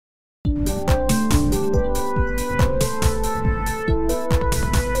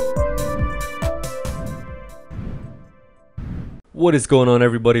What is going on,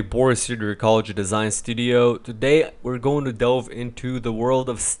 everybody? Boris here, your College Design Studio. Today we're going to delve into the world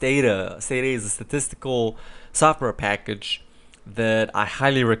of Stata. Stata is a statistical software package that I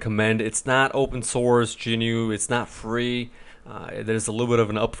highly recommend. It's not open source, GNU, it's not free. There's a little bit of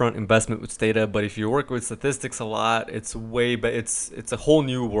an upfront investment with Stata, but if you work with statistics a lot, it's it's a whole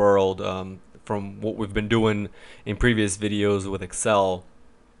new world from what we've been doing in previous videos with Excel.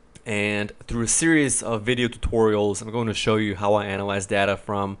 And through a series of video tutorials, I'm going to show you how I analyze data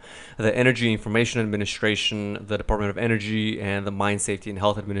from the Energy Information Administration, the Department of Energy, and the Mine Safety and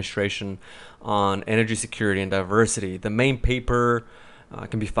Health Administration on energy security and diversity. The main paper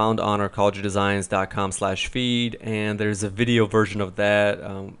can be found on our collegeofdesigns.com/feed, and there's a video version of that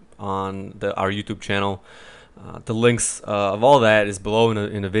on our YouTube channel. The links of all that is below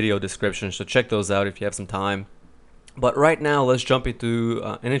in the video description, so check those out if you have some time. But right now, let's jump into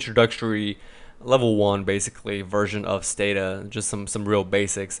an introductory level 1 basically version of Stata, just some real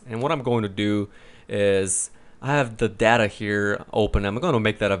basics. And what I'm going to do is I have the data here open. I'm going to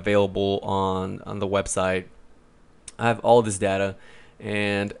make that available on the website. I have all this data,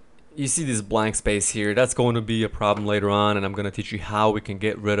 and you see this blank space here. That's going to be a problem later on, and I'm going to teach you how we can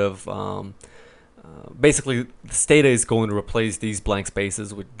get rid of basically, Stata is going to replace these blank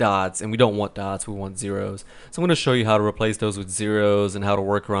spaces with dots, and we don't want dots, we want zeros. So I'm going to show you how to replace those with zeros and how to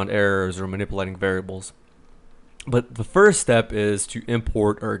work around errors or manipulating variables. But the first step is to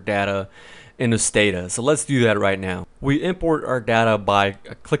import our data into Stata. So let's do that right now. We import our data by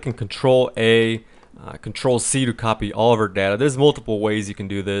clicking Control A, Control C to copy all of our data. There's multiple ways you can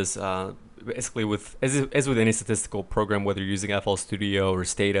do this. Basically, as with any statistical program, whether you're using FL Studio or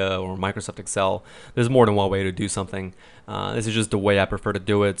Stata or Microsoft Excel, there's more than one way to do something. This is just the way I prefer to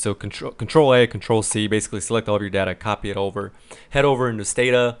do it. So Control A, Control C, basically select all of your data, copy it over, head over into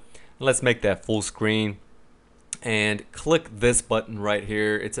Stata, and let's make that full screen. And click this button right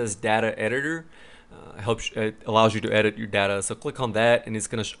here. It says Data Editor. It allows you to edit your data. So click on that, and it's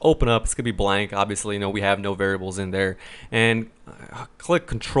going to open up. It's going to be blank. Obviously, we have no variables in there. And click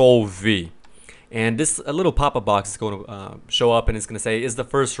Control V, and a little pop-up box is going to show up, and it's going to say, is the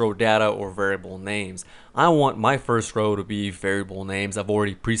first row data or variable names? I want my first row to be variable names. I've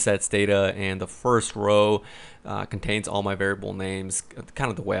already preset Stata, and the first row contains all my variable names, kind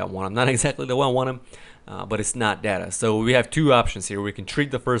of the way I want them. Not exactly the way I want them, but it's not data. So we have two options here. We can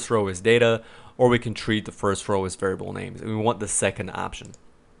treat the first row as data, or we can treat the first row as variable names, and we want the second option.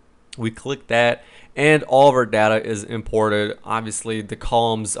 We click that, and all of our data is imported. Obviously, the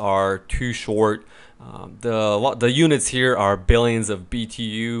columns are too short. The units here are billions of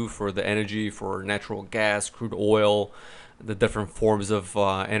BTU for the energy, for natural gas, crude oil, the different forms of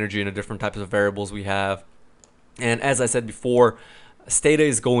energy and the different types of variables we have. And as I said before, Stata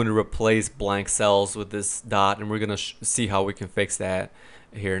is going to replace blank cells with this dot, and we're going to see how we can fix that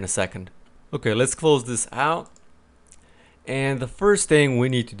here in a second. Okay, let's close this out. And the first thing we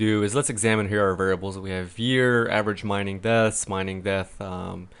need to do is let's examine here our variables. We have year, average mining death,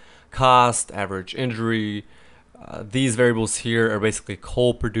 cost, average injury. These variables here are basically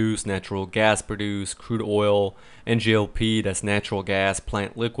coal produced, natural gas produced, crude oil, NGLP, that's natural gas,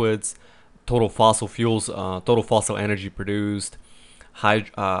 plant liquids, total fossil fuels, total fossil energy produced,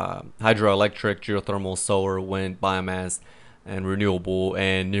 hydroelectric, geothermal, solar, wind, biomass, and renewable,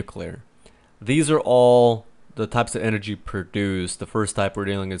 and nuclear. These are all the types of energy produced. The first type we're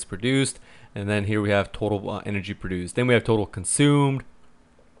dealing is produced, and then here we have total energy produced. Then we have total consumed,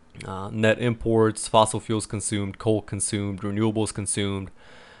 net imports, fossil fuels consumed, coal consumed, renewables consumed,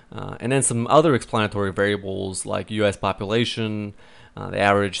 and then some other explanatory variables like US population, the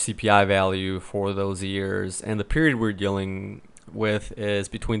average CPI value for those years, and the period we're dealing with is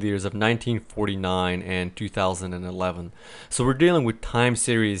between the years of 1949 and 2011. So we're dealing with time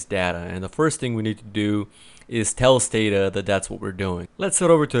series data, and the first thing we need to do is tell Stata that that's what we're doing. Let's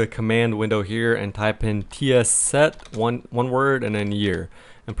head over to the command window here and type in tsset, one word, and then year,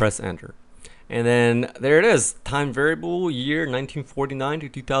 and press enter. And then there it is, time variable, year 1949 to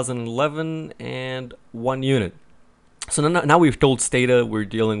 2011, and 1 unit. So now we've told Stata we're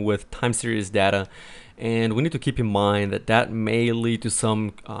dealing with time series data, and we need to keep in mind that may lead to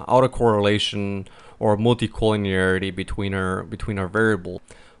some autocorrelation or multicollinearity between our variable.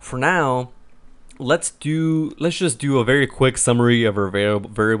 For now, let's just do a very quick summary of our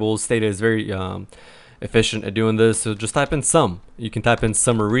variables. Stata is very efficient at doing this, so just type in sum. You can type in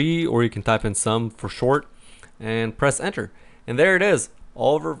summary, or you can type in sum for short, and press enter. And there it is.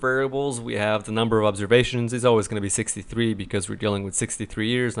 All of our variables, we have the number of observations is always going to be 63 because we're dealing with 63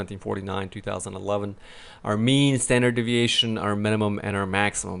 years, 1949, 2011. Our mean, standard deviation, our minimum, and our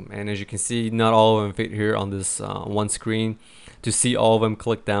maximum. And as you can see, not all of them fit here on this one screen. To see all of them,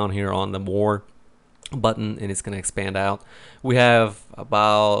 click down here on the more button and it's going to expand out. We have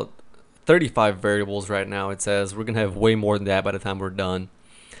about 35 variables right now. It says we're going to have way more than that by the time we're done.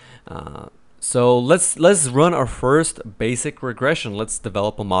 So let's run our first basic regression. Let's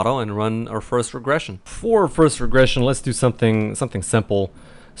develop a model and run our first regression. For our first regression, let's do something simple.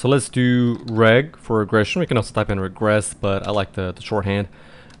 So let's do reg for regression. We can also type in regress, but I like the shorthand.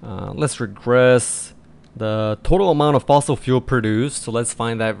 Let's regress the total amount of fossil fuel produced. So let's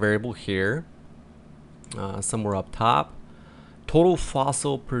find that variable here, somewhere up top. Total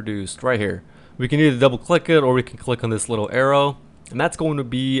fossil produced right here. We can either double click it or we can click on this little arrow, and that's going to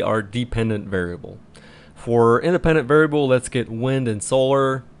be our dependent variable. For independent variable, let's get wind and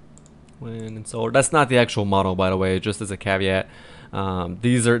solar. Wind and solar. That's not the actual model, by the way, just as a caveat.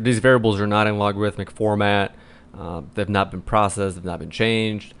 These variables are not in logarithmic format. They've not been processed, they've not been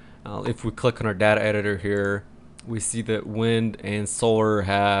changed. If we click on our data editor here, we see that wind and solar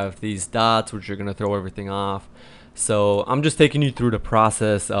have these dots, which are going to throw everything off. So I'm just taking you through the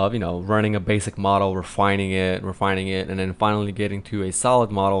process of, running a basic model, refining it, and then finally getting to a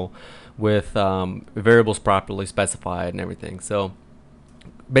solid model with variables properly specified and everything. So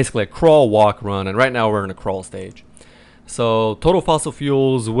basically a crawl, walk, run, and right now we're in a crawl stage. So total fossil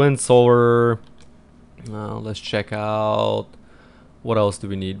fuels, wind, solar. Let's check out what else do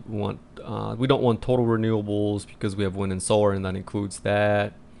we need. We don't want total renewables because we have wind and solar, and that includes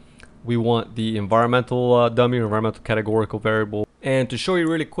that. We want the environmental dummy, or environmental categorical variable. And to show you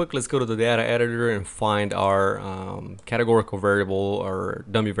really quick, let's go to the data editor and find our categorical variable or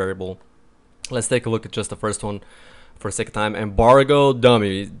dummy variable. Let's take a look at just the first one for the sake of time. Embargo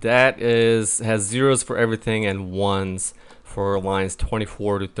dummy, that has zeros for everything and ones for lines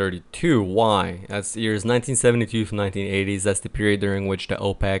 24 to 32. Why? That's years 1972 to 1980s. That's the period during which the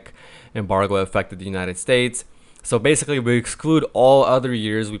OPEC embargo affected the United States. So basically, we exclude all other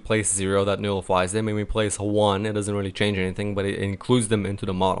years. We place 0, that nullifies them, and we place 1. It doesn't really change anything, but it includes them into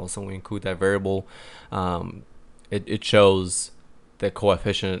the model. So when we include that variable, it shows the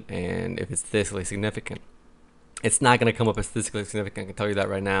coefficient and if it's statistically significant. It's not going to come up as statistically significant, I can tell you that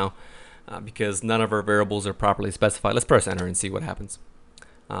right now, because none of our variables are properly specified. Let's press enter and see what happens.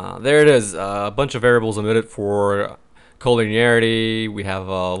 There it is, a bunch of variables emitted for collinearity. We have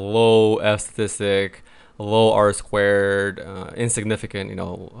a low F statistic, low R squared, insignificant,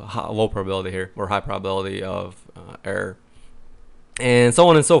 low probability here, or high probability of error, and so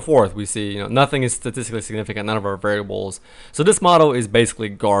on and so forth. We see, nothing is statistically significant, none of our variables. So this model is basically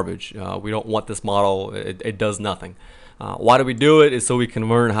garbage. We don't want this model. It does nothing. Why do we do it? Is so we can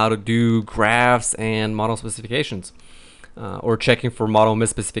learn how to do graphs and model specifications, or checking for model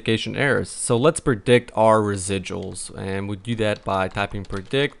misspecification errors. So let's predict our residuals, and we do that by typing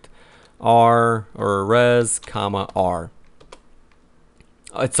predict R or res comma R.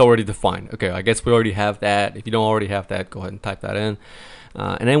 It's already defined. Okay, I guess we already have that. If you don't already have that, go ahead and type that in,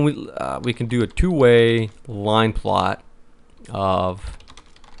 and then we can do a two-way line plot of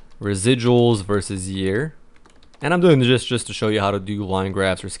residuals versus year. And I'm doing this just to show you how to do line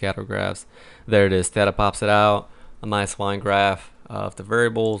graphs or scatter graphs. There it is. Stata pops it out. A nice line graph of the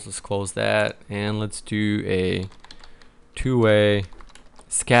variables. Let's close that, and let's do a two-way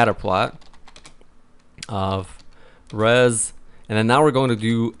scatter plot of res, and then now we're going to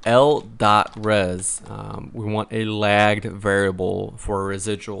do L.res. We want a lagged variable for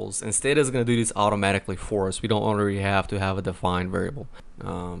residuals, and Stata is going to do this automatically for us. We don't already have to have a defined variable.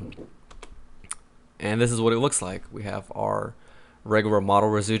 And this is what it looks like. We have our regular model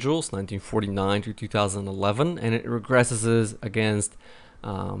residuals, 1949 to 2011, and it regresses against,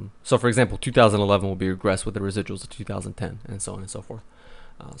 so for example, 2011 will be regressed with the residuals of 2010, and so on and so forth.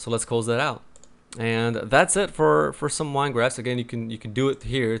 So let's close that out, and that's it for some line graphs. Again, you can do it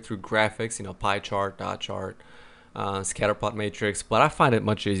here through graphics, pie chart, dot chart, scatter plot matrix, but I find it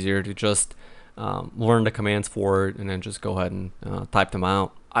much easier to just learn the commands for it and then just go ahead and type them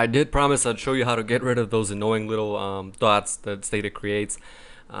out. I did promise I'd show you how to get rid of those annoying little dots that Stata creates,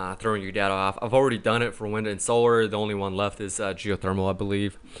 throwing your data off. I've already done it for wind and solar. The only one left is geothermal, I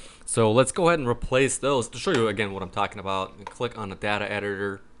believe. So let's go ahead and replace those. To show you again what I'm talking about, click on the data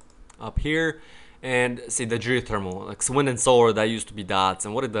editor up here and see the geothermal. Like wind and solar, that used to be dots,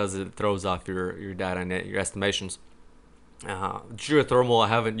 and what it does is it throws off your data and your estimations. Geothermal, I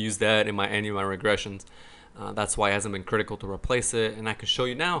haven't used that in any of my regressions. That's why it hasn't been critical to replace it, and I can show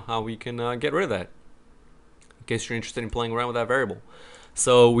you now how we can get rid of that, in case you're interested in playing around with that variable.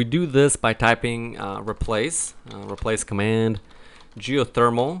 So we do this by typing replace command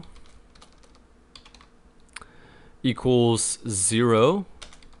geothermal equals 0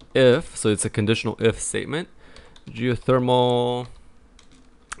 if, so it's a conditional if statement, geothermal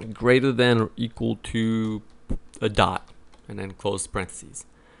greater than or equal to a dot, and then close parentheses,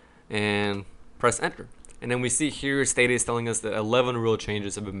 and press enter. And then we see here Stata is telling us that 11 real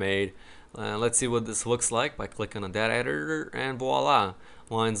changes have been made. Let's see what this looks like by clicking on data editor, and voila,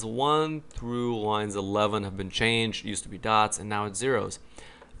 lines 1 through lines 11 have been changed. It used to be dots and now it's zeros.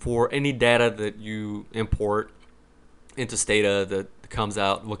 For any data that you import into Stata that comes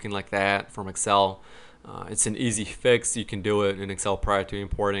out looking like that from Excel, it's an easy fix. You can do it in Excel prior to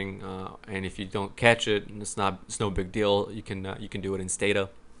importing, and if you don't catch it, it's no big deal. You can do it in Stata.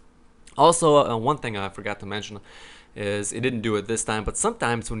 Also, one thing I forgot to mention is it didn't do it this time, but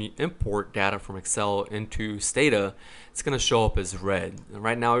sometimes when you import data from Excel into Stata, it's going to show up as red. And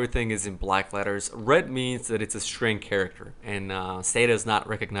right now everything is in black letters. Red means that it's a string character, and Stata is not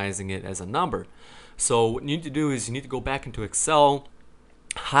recognizing it as a number. So what you need to do is you need to go back into Excel,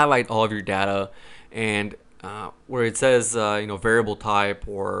 highlight all of your data, and where it says variable type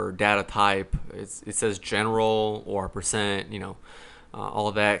or data type, it says general or percent, all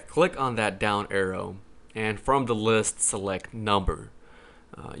of that. Click on that down arrow, and from the list select number.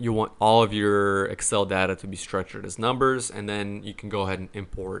 You want all of your Excel data to be structured as numbers, and then you can go ahead and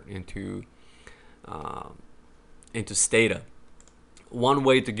import into Stata. One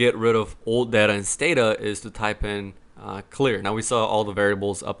way to get rid of old data in Stata is to type in clear. Now we saw all the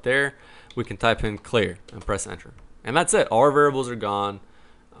variables up there. We can type in clear and press enter, and that's it. All our variables are gone.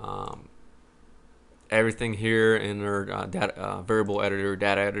 Everything here in our variable editor,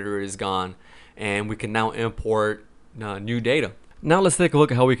 data editor is gone, and we can now import new data. Now let's take a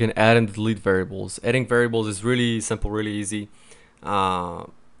look at how we can add and delete variables. Adding variables is really simple, really easy.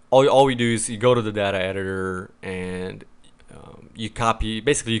 All we do is you go to the data editor and you copy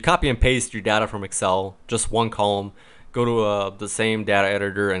and paste your data from Excel, just one column. Go to the same data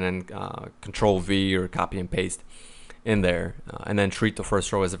editor and then Control V or copy and paste in there, and then treat the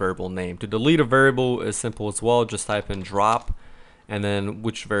first row as a variable name. To delete a variable is simple as well. Just type in drop, and then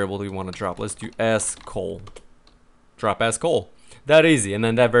which variable do you want to drop? Let's do S col. Drop S col. That easy, and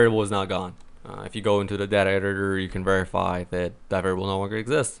then that variable is now gone. If you go into the data editor, you can verify that that variable no longer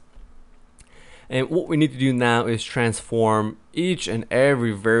exists. And what we need to do now is transform each and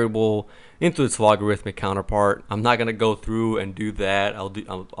every variable into its logarithmic counterpart. I'm not gonna go through and do that. I'll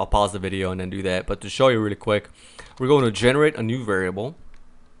pause the video and then do that. But to show you really quick, we're going to generate a new variable.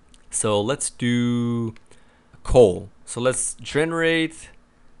 So let's do col. So let's generate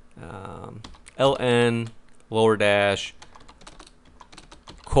ln lower dash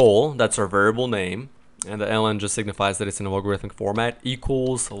col. That's our variable name. And the ln just signifies that it's in a logarithmic format,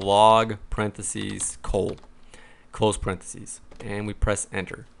 equals log parentheses col, close parentheses, and we press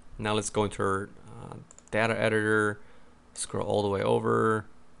enter. Now let's go into our data editor, scroll all the way over,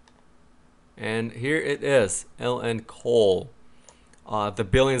 and here it is, ln col. The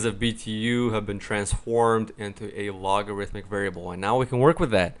billions of BTU have been transformed into a logarithmic variable, and now we can work with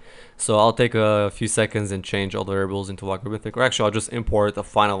that. So I'll take a few seconds and change all the variables into logarithmic, or actually I'll just import the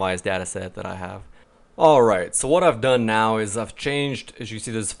finalized data set that I have. Alright, so what I've done now is I've changed, as you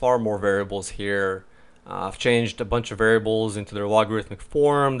see there's far more variables here. I've changed a bunch of variables into their logarithmic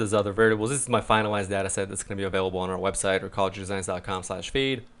form. There's other variables. This is my finalized data set that's going to be available on our website or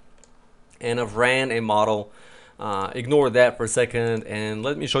collegedesigns.com/feed. And I've ran a model. Ignore that for a second and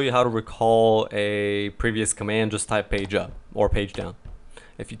let me show you how to recall a previous command. Just type page up or page down.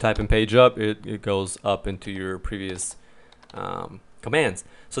 If you type in page up, it goes up into your previous commands.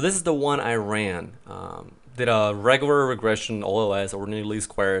 So this is the one I ran. Did a regular regression OLS, ordinary least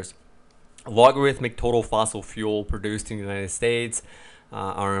squares, logarithmic total fossil fuel produced in the United States,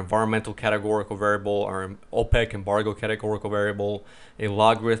 our environmental categorical variable, our OPEC embargo categorical variable, a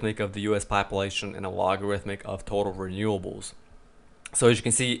logarithmic of the US population, and a logarithmic of total renewables. So as you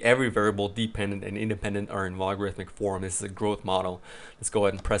can see, every variable, dependent and independent, are in logarithmic form. This is a growth model. Let's go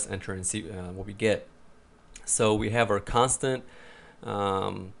ahead and press enter and see what we get. So we have our constant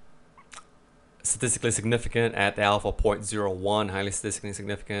statistically significant at alpha 0.01, highly statistically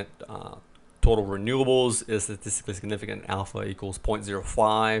significant. Total renewables is statistically significant, alpha equals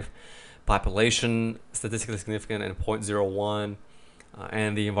 0.05. Population statistically significant at 0.01.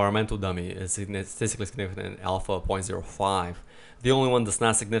 And the environmental dummy is statistically significant at alpha 0.05. The only one that's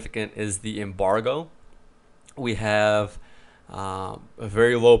not significant is the embargo. We have a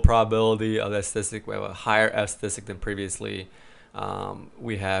very low probability of that statistic. We have a higher F statistic than previously.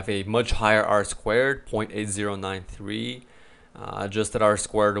 We have a much higher R squared, 0.8093. Just at R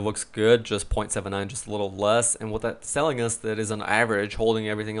squared, it looks good, just 0.79, just a little less. And what that's telling us that is on average, holding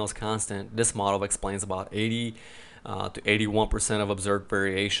everything else constant, this model explains about 80 to 81% of observed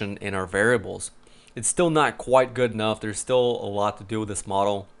variation in our variables. it's still not quite good enough. There's still a lot to do with this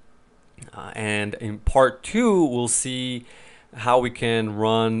model. And in part 2, we'll see how we can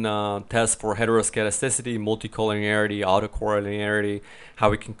run tests for heteroscedasticity, multicollinearity, autocollinearity, how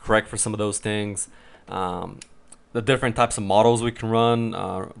we can correct for some of those things, the different types of models we can run,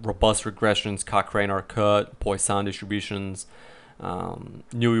 robust regressions, Cochrane-Arcut, Poisson distributions,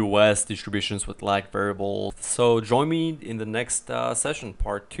 New West distributions with lag variables. So join me in the next session,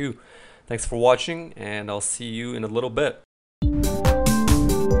 part 2. Thanks for watching, and I'll see you in a little bit.